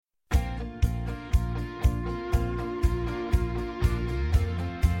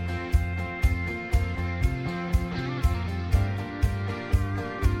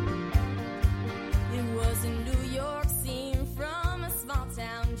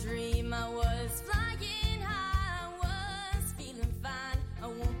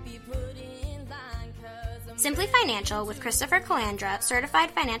Simply Financial with Christopher Calandra, Certified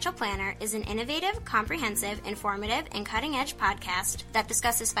Financial Planner, is an innovative, comprehensive, informative, and cutting-edge podcast that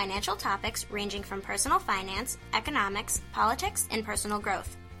discusses financial topics ranging from personal finance, economics, politics, and personal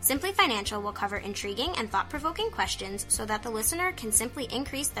growth. Simply Financial will cover intriguing and thought-provoking questions so that the listener can simply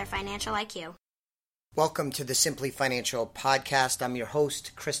increase their financial IQ. Welcome to the Simply Financial podcast. I'm your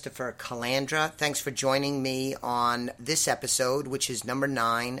host, Christopher Calandra. Thanks for joining me on this episode, which is number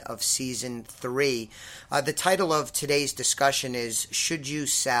 9 of season 3. The title of today's discussion is, Should You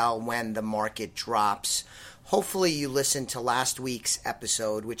Sell When the Market Drops? Hopefully you listened to last week's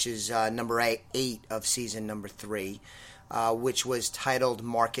episode, which is number 8 of season number 3. Which was titled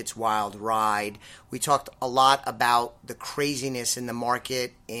Market's Wild Ride. We talked a lot about the craziness in the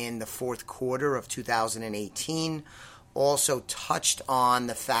market in the fourth quarter of 2018. Also touched on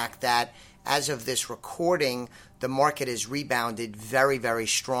the fact that as of this recording, the market has rebounded very, very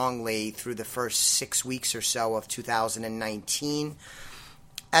strongly through the first 6 weeks or so of 2019.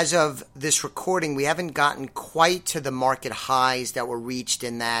 As of this recording, we haven't gotten quite to the market highs that were reached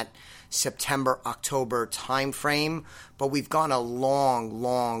in that September-October timeframe, but we've gone a long,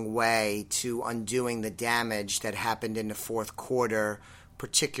 long way to undoing the damage that happened in the fourth quarter,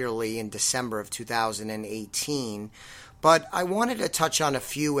 particularly in December of 2018. But I wanted to touch on a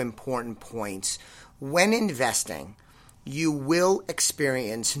few important points. When investing, you will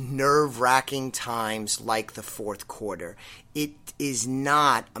experience nerve-wracking times like the fourth quarter. It is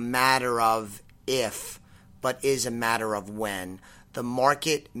not a matter of if, but is a matter of when. The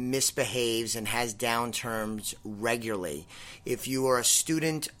market misbehaves and has downturns regularly. If you are a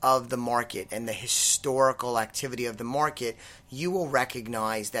student of the market and the historical activity of the market, you will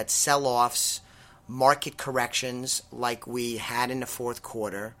recognize that sell-offs, market corrections like we had in the fourth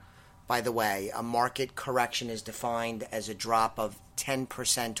quarter. By the way, a market correction is defined as a drop of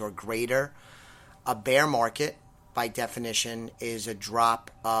 10% or greater. A bear market, by definition, is a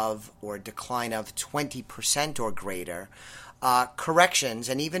drop of or decline of 20% or greater. Corrections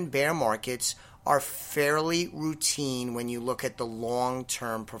and even bear markets are fairly routine when you look at the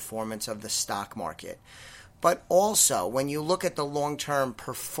long-term performance of the stock market. But also, when you look at the long-term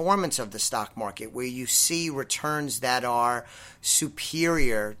performance of the stock market, where you see returns that are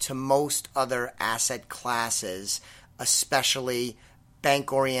superior to most other asset classes, especially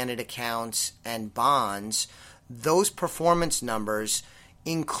bank-oriented accounts and bonds, those performance numbers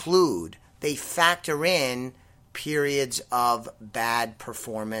they factor in periods of bad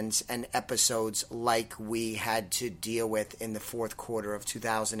performance and episodes like we had to deal with in the fourth quarter of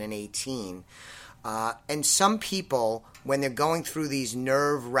 2018. And some people, when they're going through these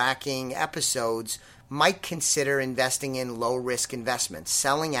nerve-wracking episodes, might consider investing in low-risk investments,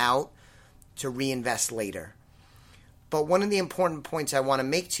 selling out to reinvest later. But one of the important points I want to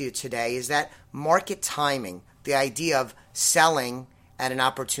make to you today is that market timing, the idea of selling at an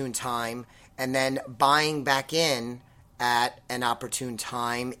opportune time and then buying back in at an opportune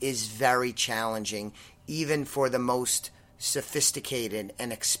time, is very challenging, even for the most sophisticated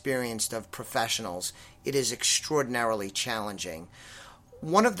and experienced of professionals. It is extraordinarily challenging.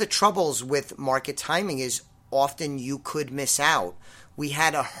 One of the troubles with market timing is often you could miss out. We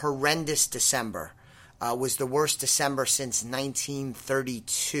had a horrendous December. Was the worst December since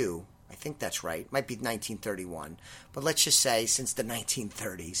 1932. I think that's right. It might be 1931. But let's just say since the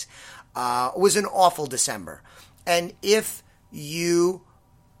 1930s. It was an awful December. And if you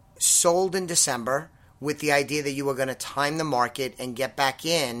sold in December with the idea that you were going to time the market and get back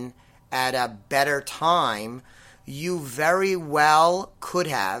in at a better time, you very well could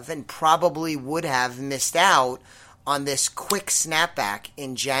have and probably would have missed out on this quick snapback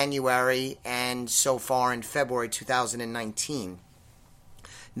in January and so far in February 2019.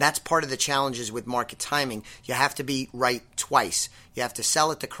 That's part of the challenges with market timing. You have to be right twice. You have to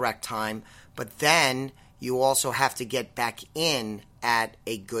sell at the correct time, but then you also have to get back in at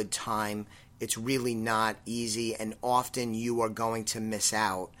a good time. It's really not easy, and often you are going to miss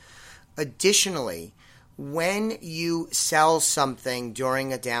out. Additionally, when you sell something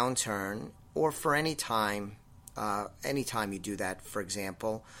during a downturn, or for any time you do that, for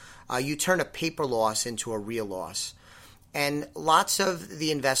example, you turn a paper loss into a real loss. And lots of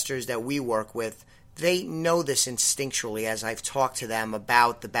the investors that we work with, they know this instinctually as I've talked to them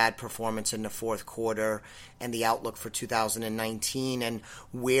about the bad performance in the fourth quarter and the outlook for 2019 and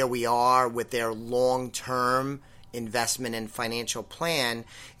where we are with their long-term investment and financial plan,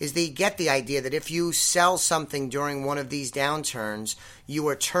 is they get the idea that if you sell something during one of these downturns, you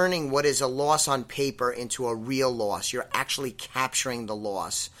are turning what is a loss on paper into a real loss. You're actually capturing the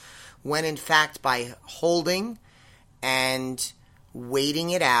loss. When in fact, by holding and waiting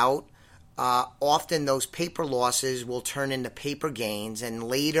it out, often those paper losses will turn into paper gains, and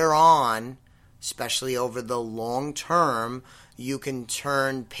later on, especially over the long term, you can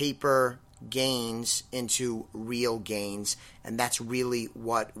turn paper gains into real gains, and that's really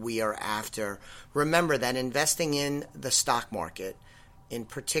what we are after. Remember that investing in the stock market, in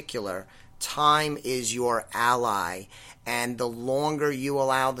particular, time is your ally, and the longer you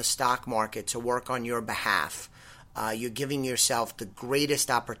allow the stock market to work on your behalf, you're giving yourself the greatest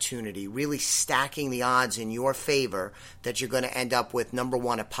opportunity, really stacking the odds in your favor that you're going to end up with, number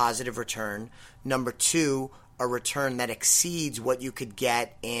one, a positive return, number two, a return that exceeds what you could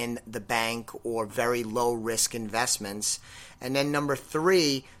get in the bank or very low risk investments. And then number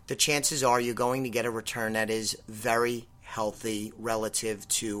three, the chances are you're going to get a return that is very healthy relative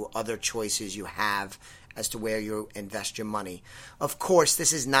to other choices you have as to where you invest your money. Of course,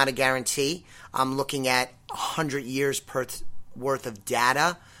 this is not a guarantee. I'm looking at 100 years worth of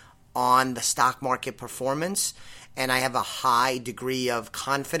data on the stock market performance, and I have a high degree of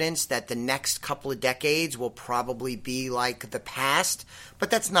confidence that the next couple of decades will probably be like the past, but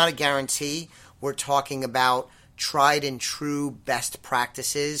that's not a guarantee. We're talking about tried and true best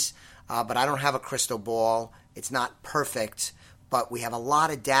practices, but I don't have a crystal ball. It's not perfect, but we have a lot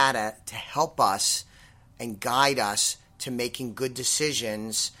of data to help us and guide us to making good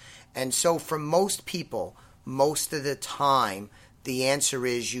decisions. And so for most people, most of the time, the answer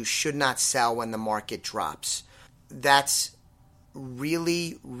is you should not sell when the market drops. That's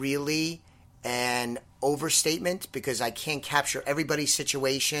really, really an overstatement because I can't capture everybody's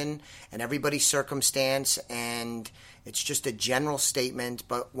situation and everybody's circumstance, and it's just a general statement.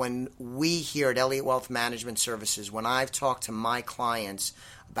 But when we here at Elliott Wealth Management Services, when I've talked to my clients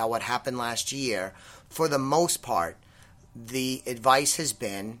about what happened last year, for the most part, the advice has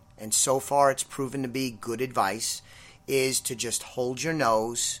been, and so far it's proven to be good advice, is to just hold your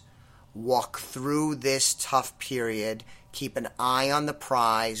nose, walk through this tough period, keep an eye on the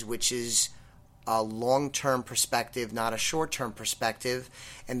prize, which is a long-term perspective, not a short-term perspective,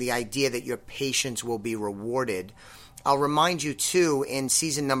 and the idea that your patience will be rewarded. I'll remind you, too, in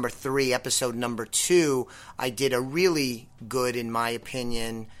season number 3, episode number 2, I did a really good, in my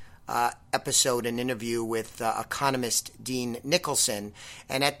opinion, episode, an interview with economist Dean Nicholson.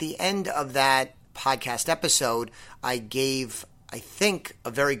 And at the end of that podcast episode, I gave, I think,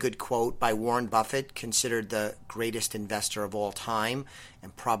 a very good quote by Warren Buffett, considered the greatest investor of all time,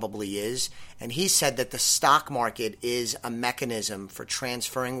 and probably is. And he said that the stock market is a mechanism for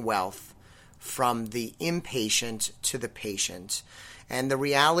transferring wealth from the impatient to the patient. And the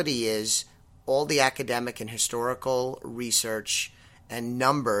reality is, all the academic and historical research and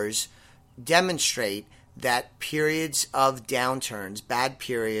numbers demonstrate that periods of downturns, bad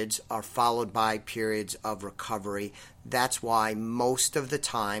periods, are followed by periods of recovery. That's why most of the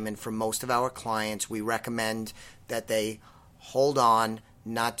time, and for most of our clients, we recommend that they hold on,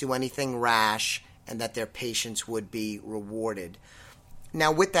 not do anything rash, and that their patience would be rewarded.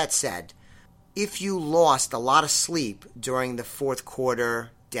 Now, with that said, if you lost a lot of sleep during the fourth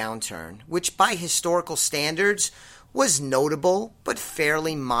quarter downturn, which by historical standards was notable but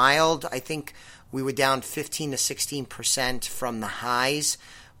fairly mild, I think we were down 15 to 16% from the highs.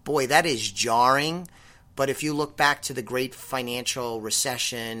 Boy, that is jarring. But if you look back to the great financial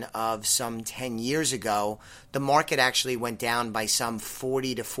recession of some 10 years ago, the market actually went down by some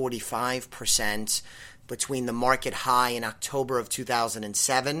 40 to 45% between the market high in October of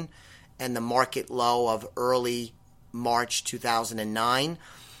 2007 and the market low of early March 2009.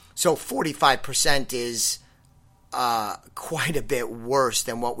 So 45% is quite a bit worse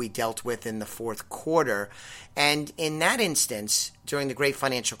than what we dealt with in the fourth quarter. And in that instance, during the great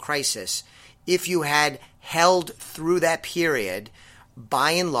financial crisis, if you had held through that period,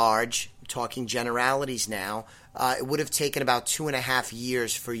 by and large, talking generalities now, it would have taken about 2.5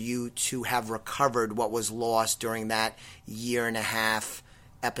 years for you to have recovered what was lost during that 1.5-year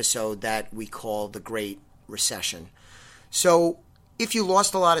episode that we call the Great Recession. So if you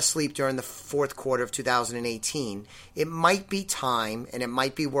lost a lot of sleep during the fourth quarter of 2018, it might be time and it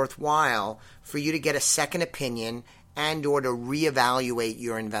might be worthwhile for you to get a second opinion and or to reevaluate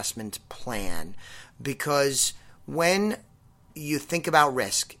your investment plan. Because when you think about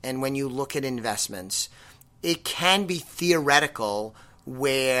risk and when you look at investments, it can be theoretical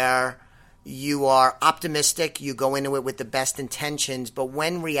where you are optimistic, you go into it with the best intentions, but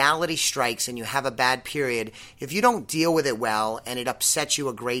when reality strikes and you have a bad period, if you don't deal with it well and it upsets you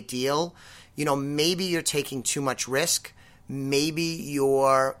a great deal, maybe you're taking too much risk. Maybe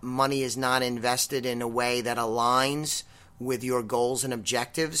your money is not invested in a way that aligns with your goals and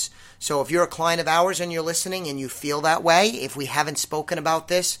objectives. So if you're a client of ours and you're listening and you feel that way, if we haven't spoken about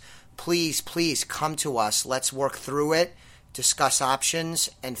this, please come to us. Let's work through it, discuss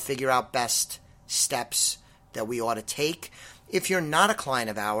options, and figure out best steps that we ought to take. If you're not a client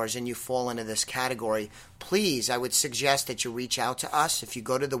of ours and you fall into this category, please, I would suggest that you reach out to us. If you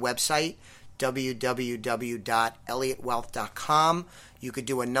go to the website, www.elliottwealth.com, you could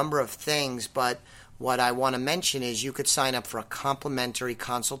do a number of things, but what I want to mention is you could sign up for a complimentary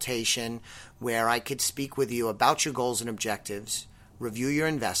consultation where I could speak with you about your goals and objectives, review your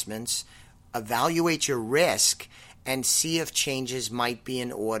investments, evaluate your risk, and see if changes might be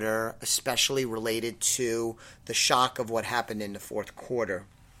in order, especially related to the shock of what happened in the fourth quarter.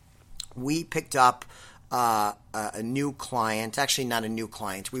 We picked up a new client, actually not a new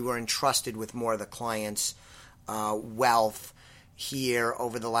client. We were entrusted with more of the client's wealth here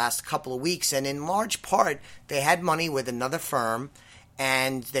over the last couple of weeks, and in large part, they had money with another firm,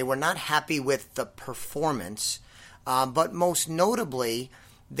 and they were not happy with the performance, but most notably,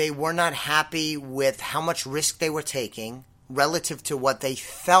 they were not happy with how much risk they were taking relative to what they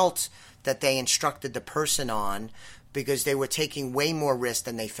felt that they instructed the person on, because they were taking way more risk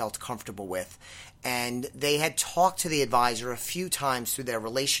than they felt comfortable with. And they had talked to the advisor a few times through their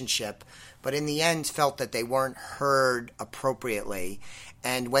relationship, but in the end felt that they weren't heard appropriately.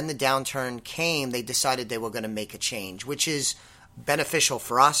 And when the downturn came, they decided they were going to make a change, which is beneficial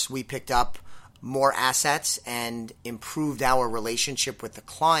for us. We picked up more assets and improved our relationship with the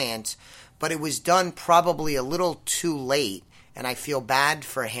client, but it was done probably a little too late. And I feel bad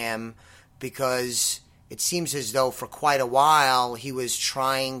for him because it seems as though for quite a while he was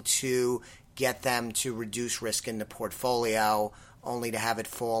trying to get them to reduce risk in the portfolio, only to have it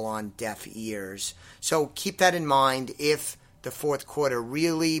fall on deaf ears. So keep that in mind. If the fourth quarter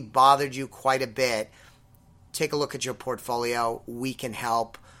really bothered you quite a bit, take a look at your portfolio. We can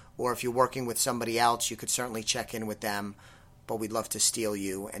help. Or if you're working with somebody else, you could certainly check in with them. But we'd love to steal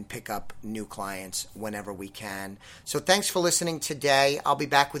you and pick up new clients whenever we can. So thanks for listening today. I'll be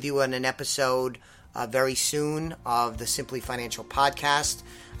back with you on an episode very soon of the Simply Financial podcast.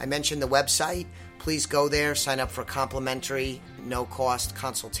 I mentioned the website. Please go there, sign up for a complimentary, no-cost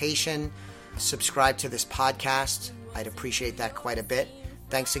consultation. Subscribe to this podcast. I'd appreciate that quite a bit.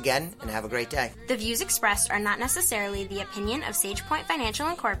 Thanks again, and have a great day. The views expressed are not necessarily the opinion of SagePoint Financial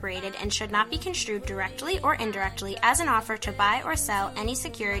Incorporated and should not be construed directly or indirectly as an offer to buy or sell any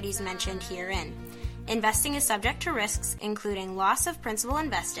securities mentioned herein. Investing is subject to risks, including loss of principal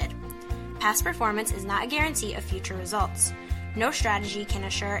invested. Past performance is not a guarantee of future results. No strategy can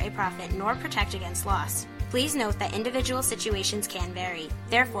assure a profit nor protect against loss. Please note that individual situations can vary.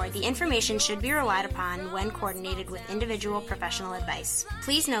 Therefore, the information should be relied upon when coordinated with individual professional advice.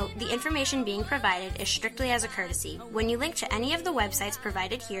 Please note, the information being provided is strictly as a courtesy. When you link to any of the websites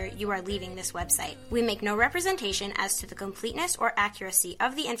provided here, you are leaving this website. We make no representation as to the completeness or accuracy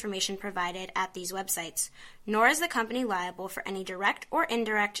of the information provided at these websites, nor is the company liable for any direct or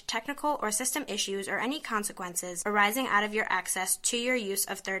indirect technical or system issues or any consequences arising out of your access to your use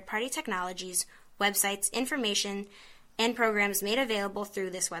of third-party technologies, websites, information, and programs made available through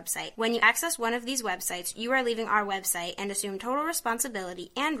this website. When you access one of these websites, you are leaving our website and assume total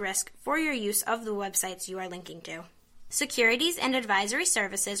responsibility and risk for your use of the websites you are linking to. Securities and advisory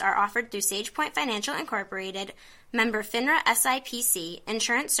services are offered through SagePoint Financial Incorporated, member FINRA SIPC.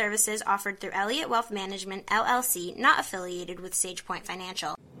 Insurance services offered through Elliott Wealth Management, LLC, not affiliated with SagePoint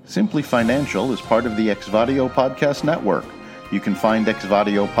Financial. Simply Financial is part of the Exvadio Podcast Network. You can find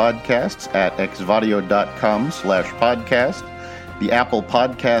Exvadio podcasts at exvadio.com/podcast, the Apple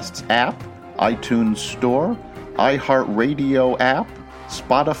Podcasts app, iTunes Store, iHeartRadio app,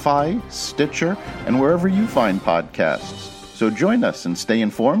 Spotify, Stitcher, and wherever you find podcasts. So join us and stay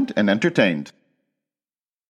informed and entertained.